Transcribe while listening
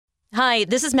Hi,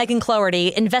 this is Megan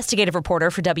Cloherty, investigative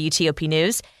reporter for WTOP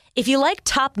News. If you like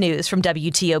top news from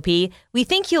WTOP, we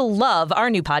think you'll love our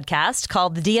new podcast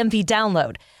called The DMV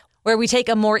Download, where we take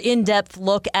a more in-depth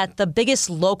look at the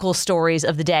biggest local stories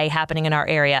of the day happening in our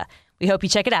area. We hope you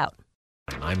check it out.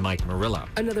 I'm Mike Murillo.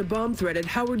 Another bomb threat at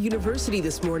Howard University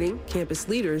this morning. Campus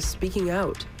leaders speaking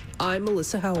out. I'm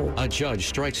Melissa Howell. A judge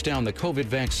strikes down the COVID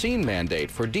vaccine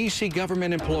mandate for D.C.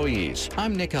 government employees.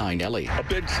 I'm Nick Einelli. A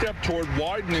big step toward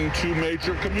widening two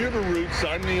major commuter routes.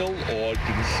 I'm Neil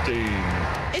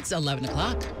Augenstein. It's 11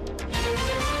 o'clock.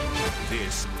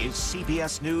 This is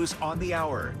CBS News on the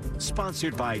Hour,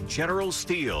 sponsored by General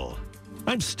Steel.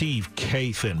 I'm Steve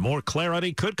Kathan. More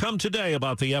clarity could come today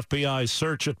about the FBI's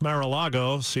search at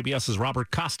Mar-a-Lago. CBS's Robert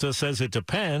Costa says it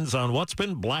depends on what's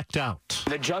been blacked out.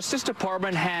 The Justice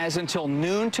Department has until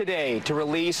noon today to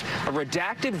release a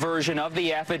redacted version of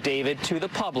the affidavit to the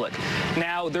public.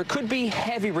 Now, there could be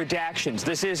heavy redactions.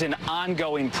 This is an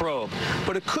ongoing probe,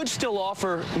 but it could still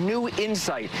offer new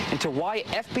insight into why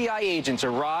FBI agents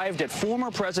arrived at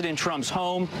former President Trump's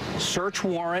home, search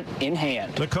warrant in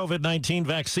hand. The COVID-19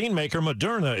 vaccine maker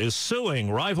Moderna is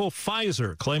suing rival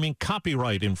Pfizer, claiming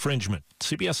copyright infringement.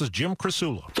 CBS's Jim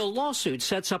Krasula. The lawsuit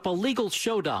sets up a legal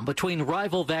showdown between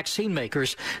rival vaccine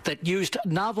makers that used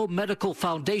novel medical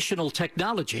foundational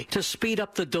technology to speed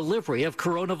up the delivery of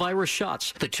coronavirus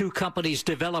shots. The two companies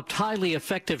developed highly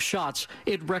effective shots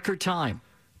in record time.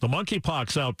 The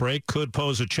monkeypox outbreak could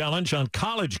pose a challenge on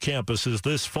college campuses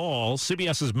this fall.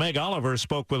 CBS's Meg Oliver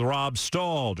spoke with Rob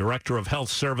Stahl, Director of Health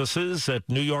Services at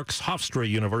New York's Hofstra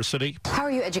University. How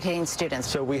are you educating students?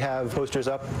 So we have posters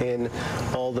up in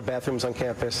all the bathrooms on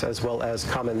campus, as well as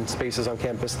common spaces on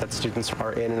campus that students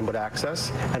are in and would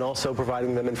access, and also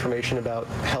providing them information about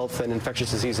health and infectious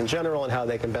disease in general and how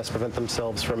they can best prevent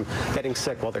themselves from getting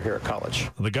sick while they're here at college.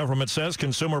 The government says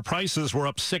consumer prices were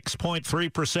up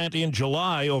 6.3% in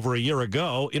July over a year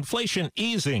ago. Inflation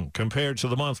easing compared to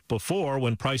the month before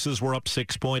when prices were up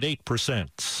 6.8%.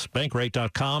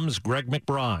 Bankrate.com's Greg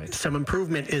McBride. Some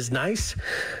improvement is nice.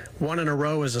 One in a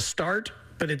row is a start,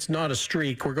 but it's not a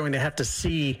streak. We're going to have to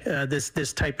see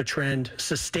this type of trend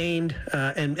sustained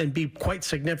and be quite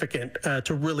significant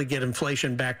to really get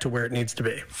inflation back to where it needs to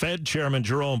be. Fed Chairman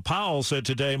Jerome Powell said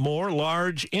today more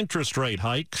large interest rate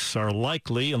hikes are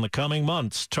likely in the coming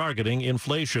months, targeting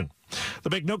inflation. The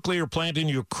big nuclear plant in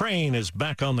Ukraine is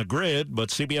back on the grid, but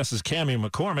CBS's Cammie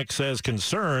McCormick says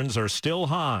concerns are still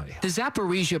high. The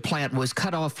Zaporizhzhia plant was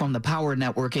cut off from the power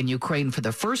network in Ukraine for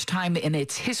the first time in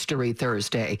its history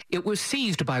Thursday. It was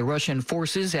seized by Russian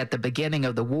forces at the beginning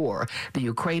of the war. The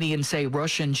Ukrainians say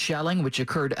Russian shelling, which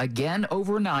occurred again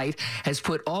overnight, has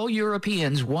put all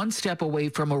Europeans one step away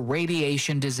from a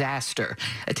radiation disaster.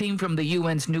 A team from the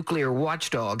UN's nuclear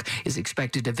watchdog is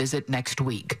expected to visit next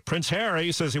week. Prince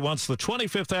Harry says he wants the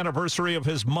 25th anniversary of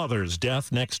his mother's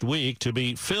death next week to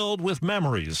be filled with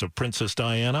memories of Princess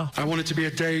Diana. I want it to be a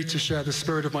day to share the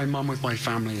spirit of my mum with my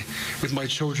family, with my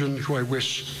children who I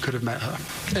wish could have met her.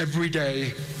 Every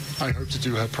day, I hope to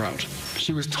do her proud.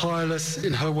 She was tireless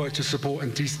in her work to support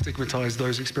and destigmatize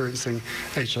those experiencing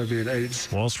HIV and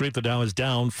AIDS. Wall Street, the Dow is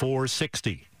down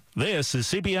 460. This is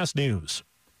CBS News.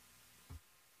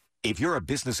 If you're a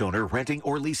business owner renting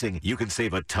or leasing, you can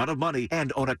save a ton of money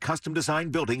and own a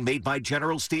custom-designed building made by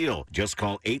General Steel. Just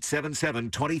call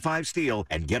 877-25-STEEL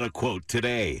and get a quote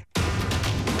today.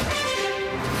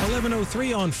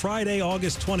 11:03 on Friday,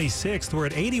 August 26th. We're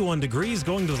at 81 degrees,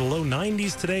 going to the low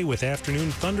 90s today with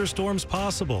afternoon thunderstorms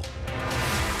possible.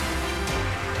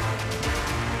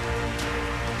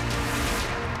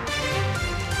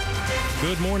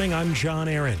 Good morning, I'm John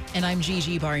Aaron. And I'm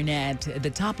Gigi Barnett. The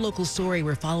top local story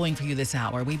we're following for you this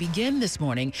hour. We begin this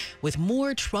morning with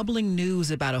more troubling news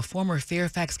about a former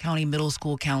Fairfax County middle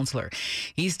school counselor.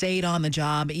 He stayed on the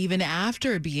job even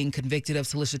after being convicted of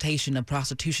solicitation of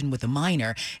prostitution with a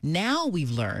minor. Now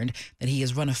we've learned that he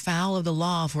has run afoul of the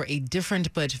law for a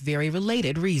different but very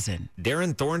related reason.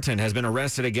 Darren Thornton has been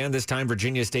arrested again. This time,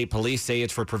 Virginia State Police say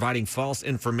it's for providing false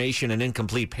information and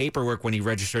incomplete paperwork when he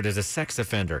registered as a sex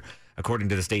offender. According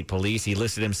to the state police, he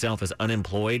listed himself as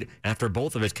unemployed after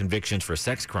both of his convictions for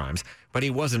sex crimes, but he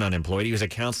wasn't unemployed. He was a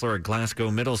counselor at Glasgow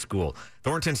Middle School.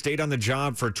 Thornton stayed on the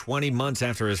job for 20 months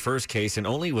after his first case and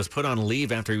only was put on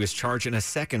leave after he was charged in a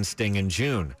second sting in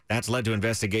June. That's led to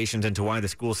investigations into why the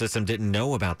school system didn't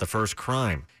know about the first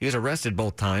crime. He was arrested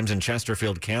both times in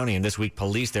Chesterfield County, and this week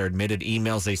police there admitted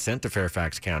emails they sent to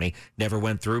Fairfax County never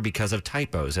went through because of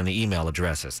typos in the email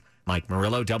addresses. Mike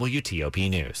Murillo, WTOP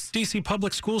News. D.C.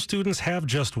 public school students have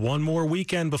just one more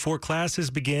weekend before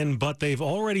classes begin, but they've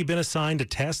already been assigned a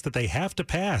test that they have to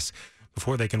pass.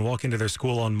 Before they can walk into their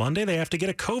school on Monday, they have to get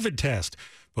a COVID test.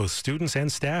 Both students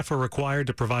and staff are required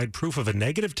to provide proof of a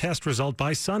negative test result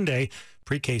by Sunday.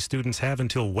 Pre-K students have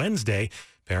until Wednesday.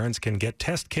 Parents can get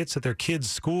test kits at their kids'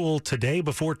 school today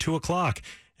before 2 o'clock.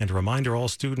 And a reminder, all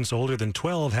students older than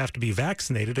 12 have to be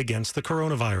vaccinated against the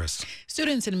coronavirus.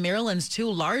 Students in Maryland's 2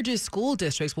 largest school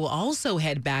districts will also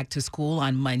head back to school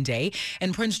on Monday.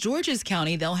 In Prince George's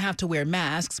County, they'll have to wear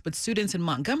masks, but students in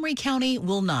Montgomery County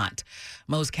will not.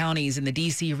 Most counties in the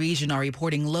D.C. region are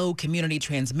reporting low community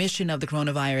transmission of the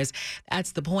coronavirus.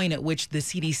 That's the point at which the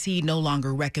CDC no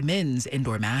longer recommends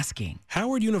indoor masking.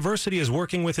 Howard University is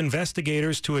working with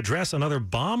investigators to address another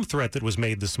bomb threat that was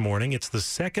made this morning. It's the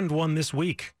second one this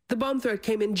week. The bomb threat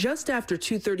came in just after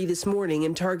 2:30 this morning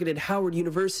and targeted Howard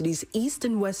University's East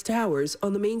and West Towers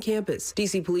on the main campus.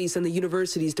 D.C. police and the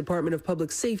university's Department of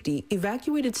Public Safety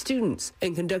evacuated students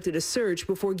and conducted a search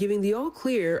before giving the all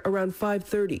clear around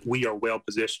 5:30. We are well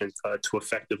positioned to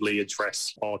effectively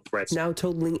address all threats. Now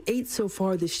totaling 8 so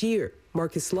far this year.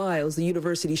 Marcus Lyles, the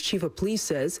university's chief of police,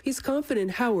 says he's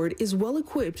confident Howard is well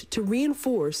equipped to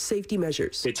reinforce safety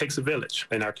measures. It takes a village,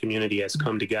 and our community has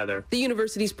come together. The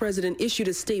university's president issued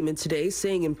a statement today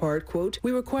saying in part, quote,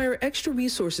 "We require extra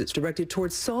resources directed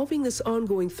towards solving this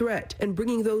ongoing threat and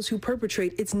bringing those who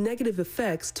perpetrate its negative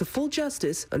effects to full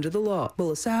justice under the law."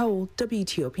 Melissa Howell,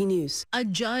 WTOP News. A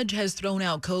judge has thrown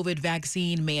out COVID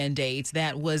vaccine mandates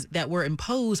that were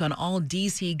imposed on all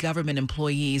D.C. government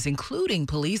employees, including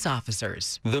police officers.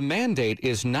 The mandate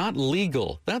is not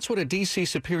legal. That's what a D.C.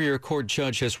 Superior Court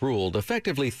judge has ruled,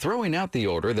 effectively throwing out the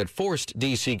order that forced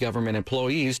D.C. government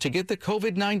employees to get the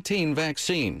COVID-19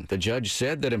 vaccine. The judge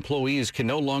said that employees can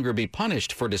no longer be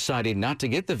punished for deciding not to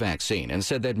get the vaccine and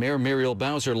said that Mayor Muriel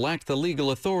Bowser lacked the legal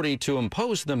authority to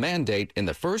impose the mandate in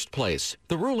the first place.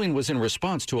 The ruling was in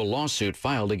response to a lawsuit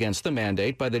filed against the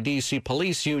mandate by the D.C.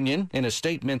 Police Union. In a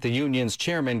statement, the union's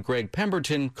chairman, Greg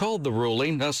Pemberton, called the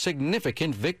ruling a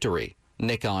significant victory.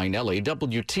 Nick Einelli,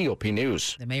 WTOP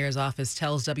News. The mayor's office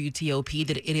tells WTOP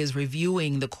that it is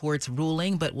reviewing the court's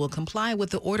ruling, but will comply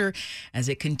with the order as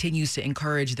it continues to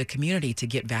encourage the community to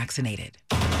get vaccinated.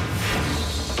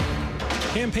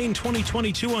 Campaign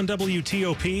 2022 on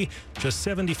WTOP. Just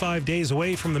 75 days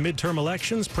away from the midterm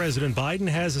elections, President Biden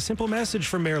has a simple message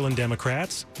for Maryland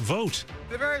Democrats. Vote.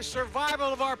 The very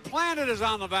survival of our planet is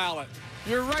on the ballot.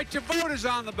 Your right to vote is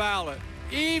on the ballot.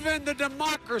 Even the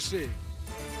democracy.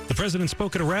 The president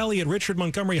spoke at a rally at Richard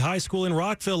Montgomery High School in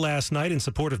Rockville last night in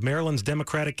support of Maryland's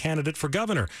Democratic candidate for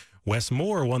governor. Wes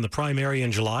Moore won the primary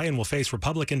in July and will face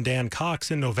Republican Dan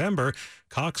Cox in November.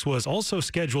 Cox was also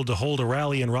scheduled to hold a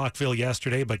rally in Rockville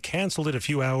yesterday, but canceled it a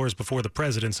few hours before the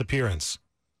president's appearance.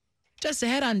 Just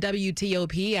ahead on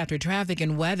WTOP, after traffic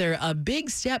and weather, a big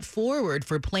step forward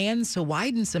for plans to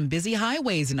widen some busy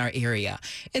highways in our area.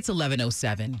 It's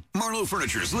 11:07. Marlowe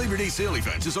Furniture's Labor Day sale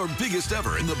event is our biggest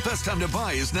ever, and the best time to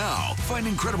buy is now. Find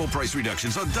incredible price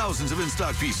reductions on thousands of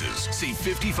in-stock pieces. Save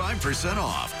 55%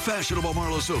 off. Fashionable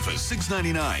Marlowe sofas,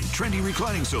 $6.99. Trendy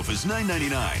reclining sofas,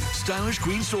 $9.99. Stylish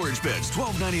queen storage beds,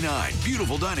 $12.99.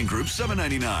 Beautiful dining groups,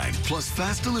 $7.99. Plus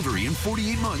fast delivery in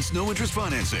 48 months, no interest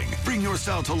financing. Bring your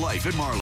style to life at Marlowe.